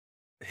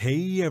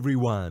Hey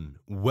everyone,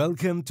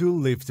 welcome to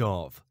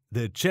Liftoff,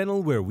 the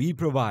channel where we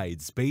provide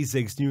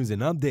SpaceX news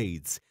and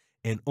updates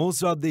and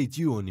also update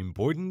you on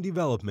important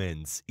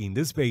developments in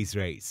the space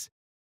race.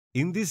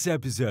 In this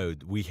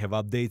episode, we have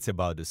updates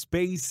about the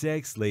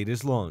SpaceX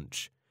latest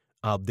launch,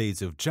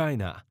 updates of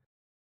China.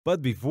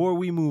 But before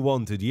we move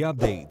on to the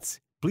updates,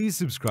 please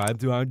subscribe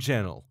to our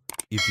channel.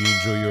 If you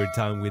enjoy your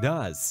time with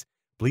us,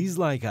 please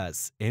like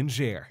us and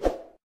share.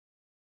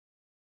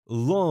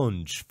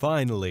 Launch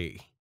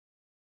finally!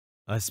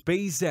 A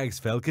SpaceX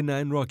Falcon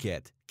 9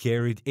 rocket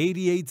carried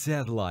 88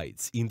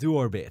 satellites into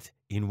orbit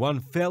in one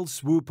fell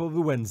swoop of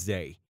a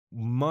Wednesday,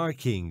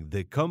 marking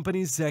the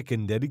company's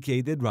second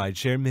dedicated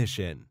rideshare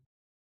mission.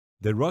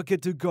 The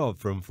rocket took off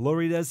from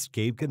Florida's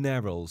Cape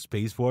Canaveral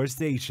Space Force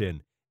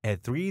Station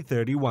at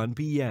 3:31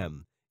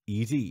 p.m.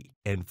 ET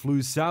and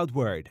flew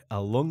southward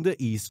along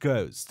the East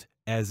Coast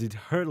as it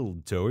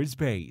hurtled towards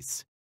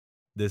space.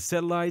 The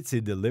satellites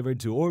it delivered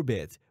to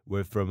orbit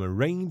were from a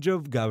range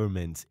of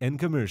government and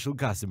commercial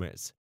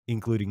customers,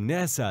 including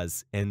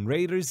NASA's and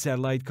Radar's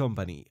satellite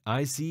company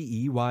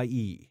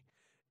ICEYE,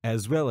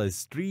 as well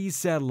as 3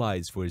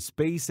 satellites for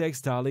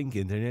SpaceX Starlink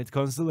internet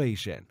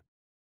constellation.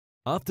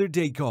 After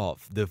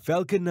takeoff, the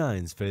Falcon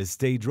 9's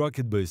first-stage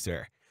rocket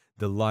booster,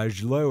 the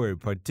large lower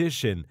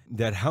partition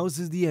that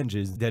houses the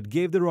engines that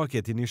gave the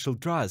rocket initial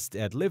thrust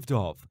at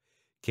liftoff,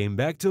 came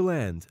back to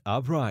land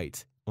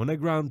upright on a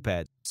ground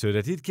pad so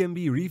that it can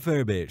be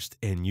refurbished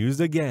and used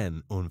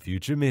again on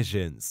future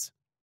missions.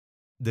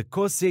 The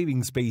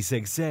cost-saving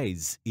SpaceX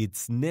says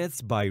its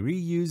nets by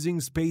reusing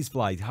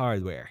spaceflight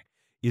hardware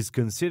is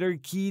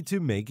considered key to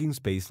making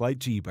spaceflight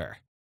cheaper.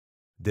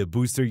 The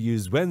booster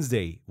used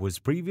Wednesday was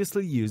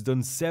previously used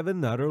on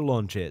 7 other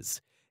launches,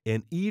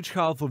 and each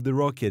half of the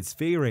rocket's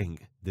fairing,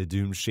 the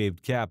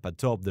dome-shaped cap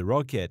atop the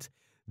rocket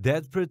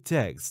that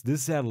protects the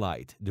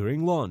satellite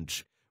during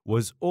launch,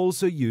 was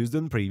also used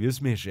on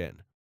previous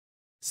mission.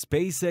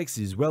 SpaceX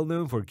is well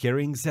known for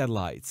carrying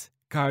satellites,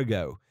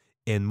 cargo,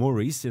 and more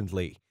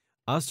recently,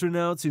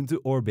 astronauts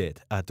into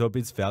orbit atop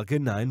its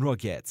Falcon 9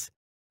 rockets.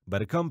 But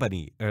the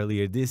company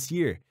earlier this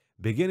year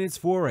began its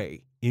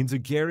foray into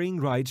carrying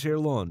rideshare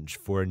launch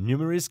for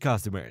numerous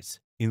customers,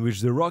 in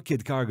which the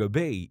rocket cargo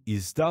bay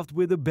is stuffed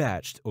with a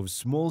batch of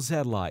small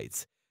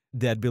satellites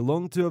that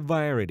belong to a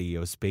variety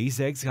of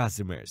SpaceX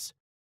customers.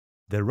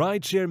 The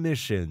rideshare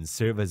missions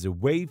serve as a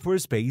way for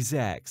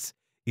SpaceX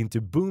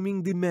into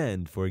booming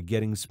demand for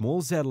getting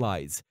small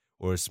satellites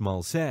or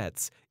small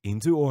sats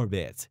into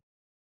orbit.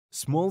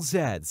 Small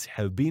sats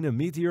have been a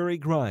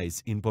meteoric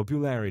rise in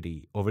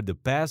popularity over the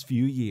past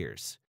few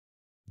years.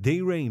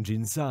 They range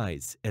in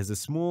size as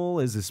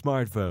small as a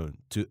smartphone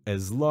to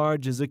as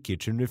large as a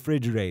kitchen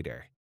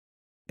refrigerator.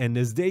 And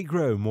as they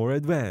grow more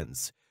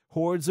advanced,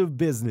 hordes of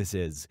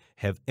businesses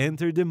have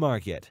entered the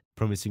market,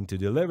 promising to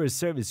deliver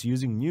service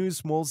using new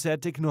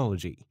small-sat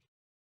technology.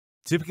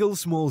 Typical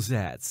small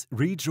sats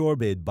reach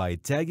orbit by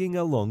tagging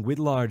along with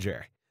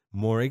larger,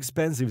 more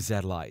expensive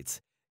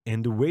satellites,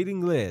 and the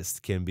waiting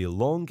list can be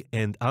long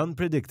and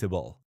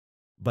unpredictable.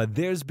 But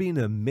there's been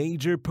a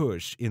major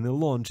push in the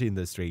launch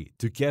industry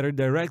to cater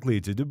directly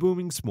to the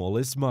booming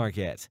smallest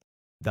market.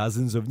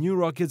 Dozens of new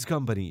rockets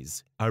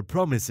companies are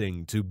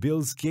promising to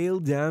build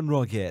scaled-down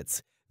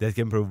rockets that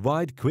can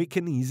provide quick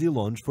and easy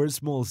launch for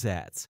small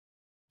sats.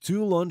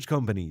 2 launch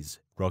companies,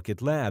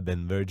 Rocket Lab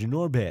and Virgin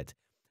Orbit,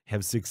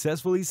 have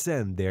successfully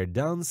sent their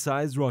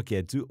downsized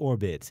rocket to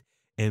orbit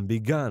and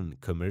begun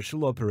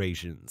commercial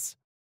operations.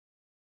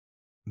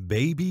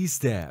 Baby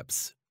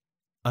steps.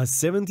 A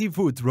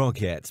 70-foot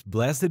rocket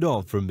blasted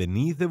off from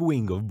beneath the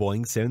wing of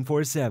Boeing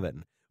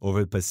 747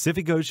 over the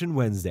Pacific Ocean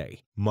Wednesday,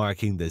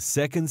 marking the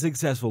second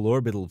successful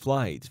orbital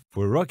flight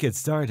for rocket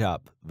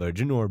startup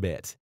Virgin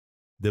Orbit.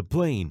 The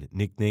plane,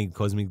 nicknamed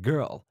Cosmic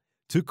Girl,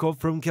 took off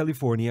from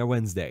California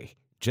Wednesday,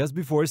 just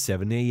before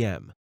 7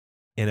 a.m.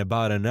 And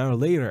about an hour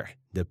later,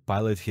 the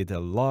pilot hit a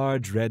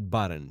large red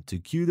button to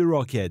cue the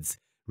rocket's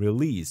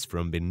release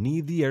from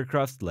beneath the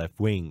aircraft's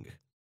left wing.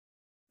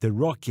 The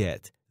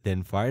rocket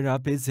then fired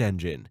up its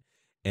engine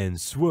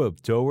and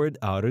swooped toward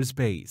outer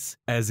space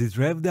as it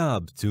revved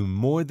up to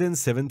more than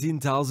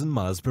 17,000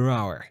 miles per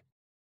hour.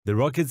 The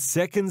rocket's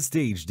second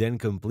stage then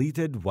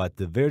completed what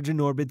the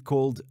Virgin Orbit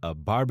called a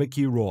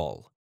barbecue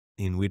roll,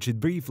 in which it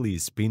briefly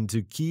spun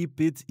to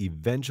keep it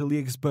eventually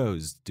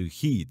exposed to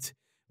heat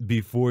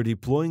before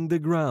deploying the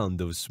ground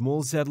of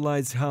small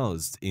satellites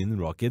housed in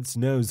rocket's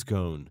nose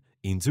cone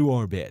into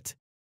orbit.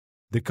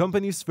 The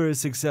company's first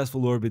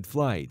successful orbit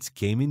flight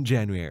came in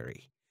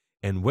January,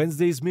 and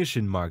Wednesday's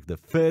mission marked the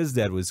first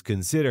that was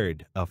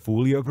considered a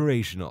fully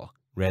operational,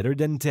 rather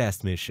than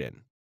test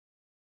mission.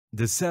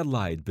 The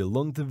satellite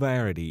belonged to a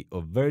variety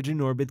of Virgin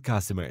Orbit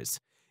customers,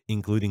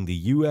 including the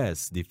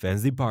U.S.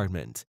 Defense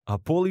Department, a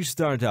Polish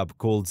startup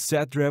called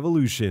Sat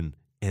Revolution,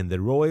 and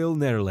the Royal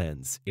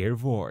Netherlands Air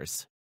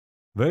Force.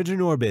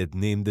 Virgin Orbit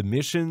named the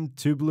mission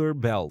Tubular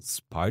Belts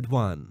Part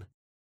 1,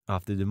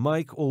 after the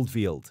Mike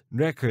Oldfield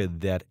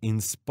record that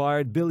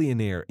inspired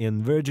billionaire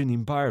and Virgin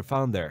Empire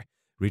founder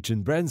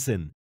Richard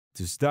Branson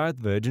to start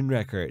Virgin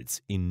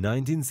Records in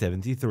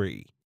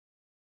 1973.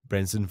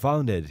 Branson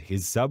founded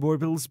his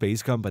suborbital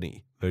space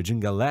company,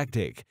 Virgin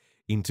Galactic,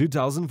 in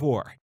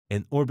 2004.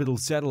 An orbital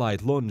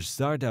satellite launch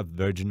startup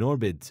Virgin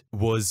Orbit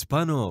was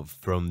spun off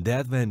from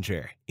that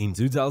venture in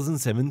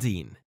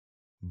 2017.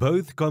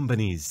 Both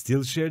companies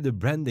still share the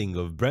branding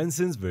of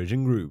Branson's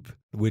Virgin Group,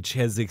 which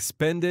has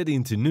expanded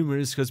into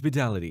numerous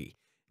hospitality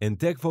and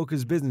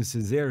tech-focused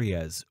businesses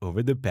areas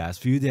over the past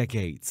few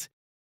decades.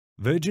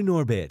 Virgin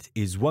Orbit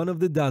is one of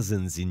the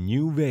dozens in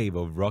new wave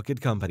of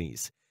rocket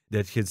companies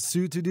that has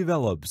sought to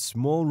develop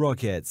small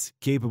rockets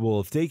capable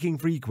of taking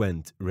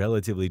frequent,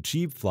 relatively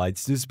cheap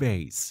flights to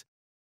space.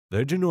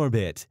 Virgin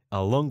Orbit,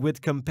 along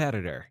with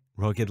competitor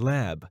Rocket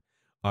Lab,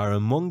 are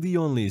among the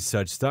only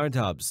such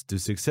startups to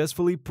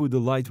successfully put the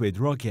lightweight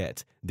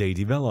rocket they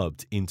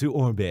developed into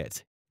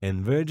orbit,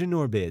 and Virgin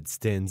Orbit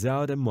stands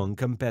out among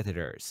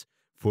competitors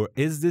for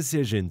its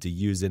decision to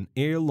use an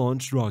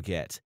air-launched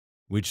rocket,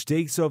 which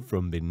takes off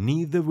from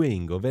beneath the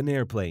wing of an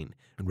airplane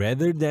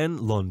rather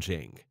than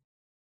launching.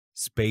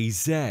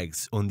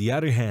 SpaceX, on the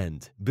other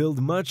hand, built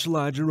much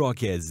larger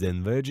rockets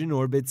than Virgin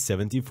Orbit's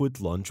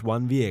 70-foot Launch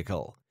 1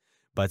 vehicle.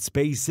 But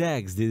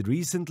SpaceX did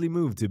recently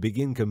move to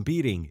begin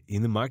competing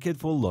in the market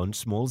for launch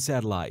small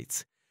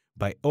satellites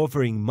by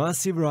offering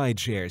massive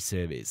rideshare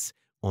service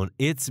on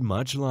its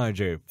much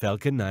larger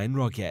Falcon 9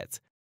 rocket.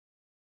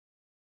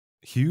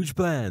 Huge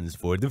plans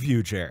for the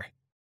future.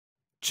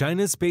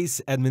 China's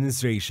Space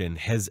Administration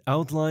has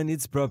outlined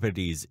its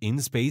priorities in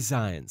space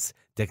science,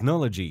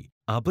 technology,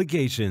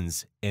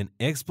 applications, and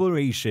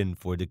exploration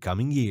for the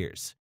coming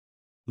years.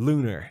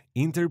 Lunar,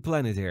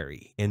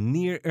 interplanetary, and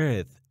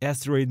near-Earth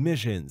asteroid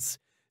missions,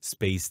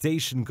 space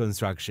station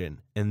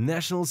construction, and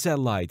national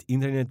satellite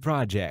internet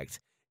project,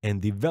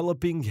 and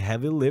developing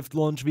heavy-lift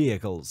launch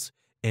vehicles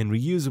and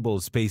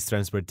reusable space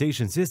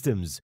transportation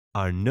systems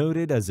are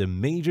noted as a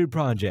major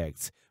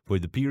projects for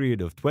the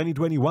period of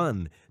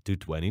 2021 to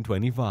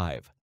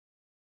 2025.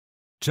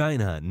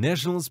 China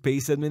National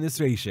Space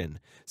Administration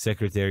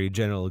Secretary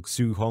General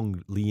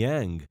Xu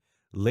Liang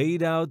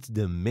laid out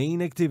the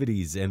main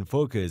activities and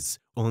focus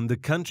on the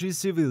country's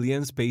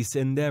civilian space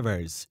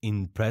endeavors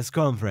in press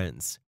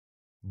conference.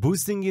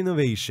 Boosting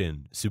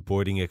innovation,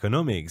 supporting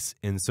economics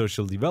and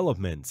social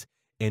development,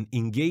 and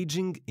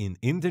engaging in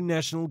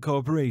international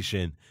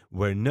cooperation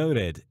were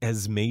noted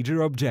as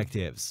major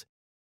objectives.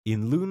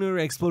 In lunar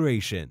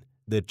exploration,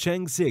 the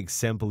Chang'e 6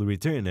 sample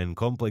return and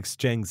complex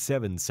Chang'e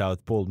 7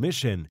 South Pole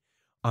mission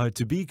are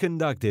to be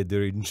conducted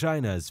during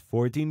China's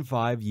 14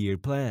 five-year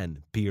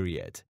plan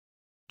period.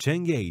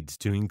 Chang'e 8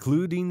 to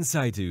include in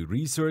situ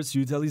resource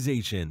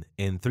utilization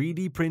and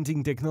 3D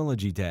printing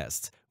technology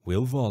tests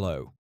will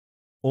follow.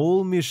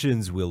 All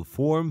missions will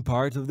form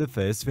part of the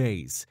first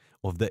phase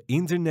of the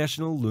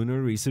International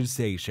Lunar Research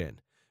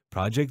Station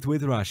project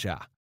with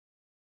Russia.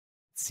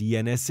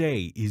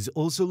 CNSA is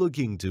also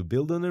looking to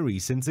build on a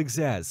recent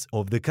success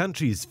of the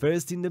country's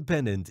first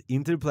independent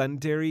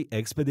interplanetary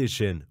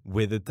expedition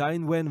with the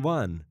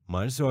Tianwen-1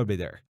 Mars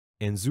orbiter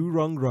and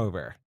Zhurong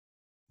rover,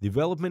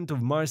 development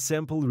of Mars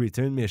sample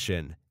return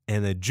mission,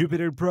 and a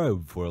Jupiter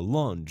probe for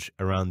launch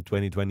around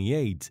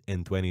 2028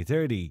 and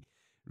 2030,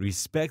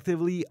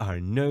 respectively, are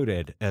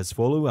noted as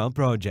follow-up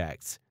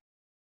projects.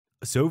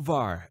 So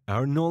far,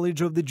 our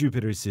knowledge of the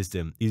Jupiter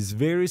system is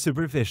very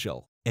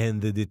superficial,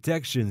 and the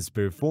detections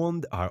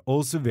performed are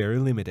also very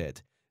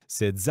limited,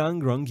 said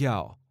Zhang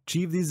Rongqiao,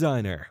 chief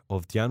designer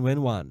of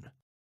Tianwen-1.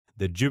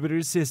 The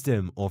Jupiter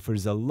system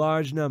offers a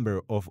large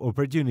number of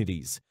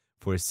opportunities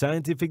for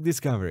scientific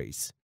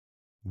discoveries.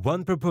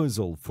 One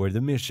proposal for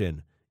the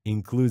mission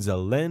includes a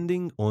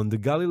landing on the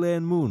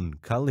Galilean moon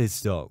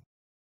Callisto.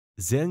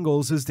 Zhang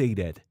also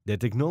stated that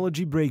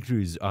technology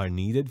breakthroughs are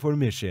needed for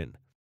mission.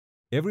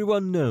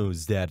 Everyone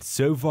knows that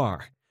so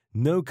far,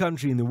 no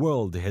country in the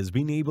world has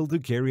been able to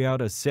carry out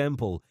a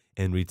sample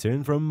and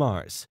return from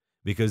Mars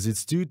because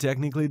it's too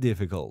technically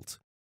difficult.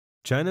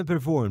 China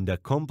performed a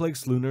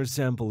complex lunar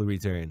sample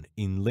return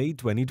in late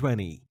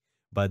 2020,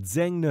 but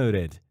Zhang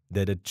noted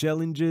that the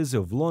challenges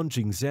of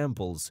launching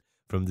samples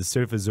from the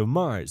surface of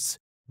Mars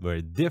were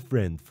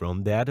different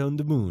from that on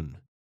the Moon.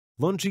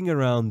 Launching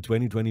around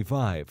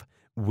 2025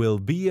 will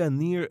be a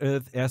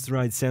near-Earth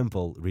asteroid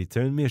sample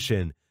return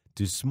mission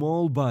to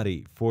Small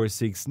Body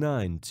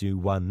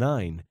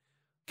 469-219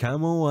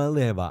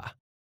 Kamoa-Leva.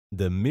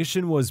 The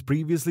mission was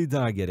previously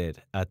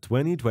targeted at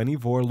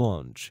 2024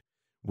 launch,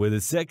 with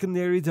a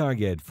secondary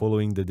target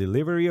following the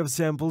delivery of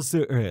samples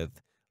to Earth,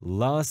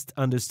 last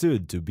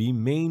understood to be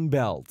Main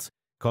Belt,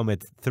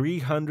 Comet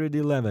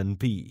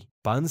 311P,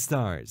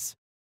 Pan-STARRS.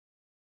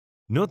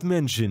 Not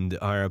mentioned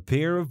are a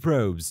pair of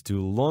probes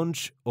to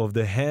launch of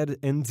the head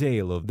and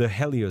tail of the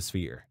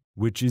heliosphere,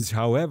 which is,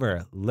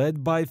 however,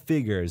 led by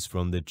figures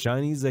from the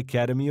Chinese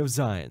Academy of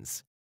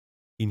Science.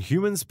 In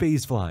human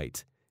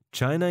spaceflight,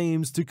 China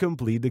aims to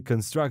complete the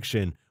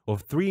construction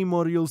of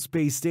 3-module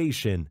space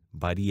station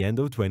by the end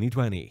of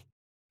 2020.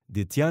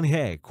 The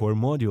Tianhe core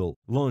module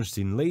launched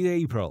in late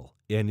April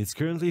and is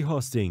currently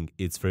hosting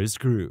its first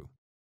crew.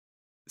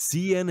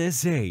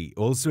 CNSA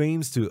also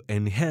aims to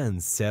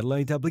enhance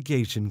satellite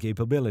application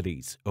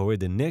capabilities over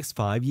the next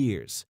 5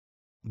 years.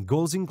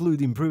 Goals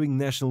include improving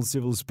national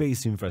civil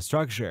space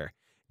infrastructure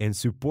and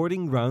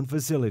supporting ground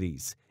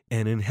facilities,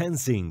 and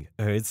enhancing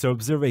Earth's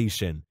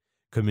observation,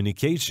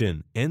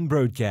 communication and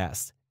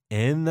broadcast,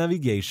 and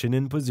navigation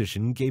and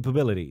positioning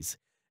capabilities,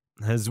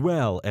 as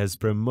well as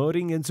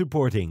promoting and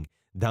supporting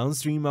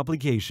downstream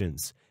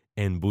applications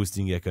and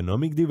boosting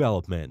economic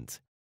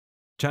development.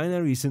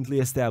 China recently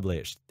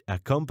established a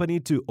company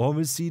to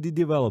oversee the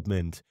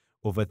development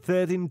of a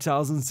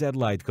 13,000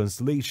 satellite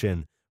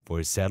constellation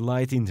for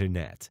satellite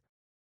internet.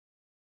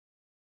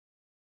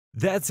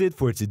 That's it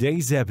for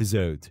today's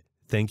episode.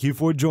 Thank you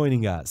for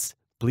joining us.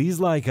 Please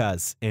like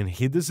us and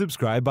hit the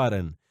subscribe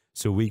button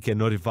so we can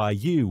notify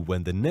you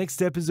when the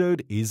next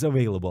episode is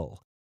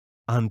available.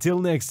 Until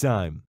next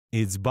time,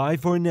 it's bye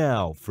for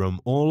now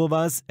from all of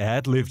us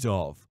at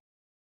Liftoff.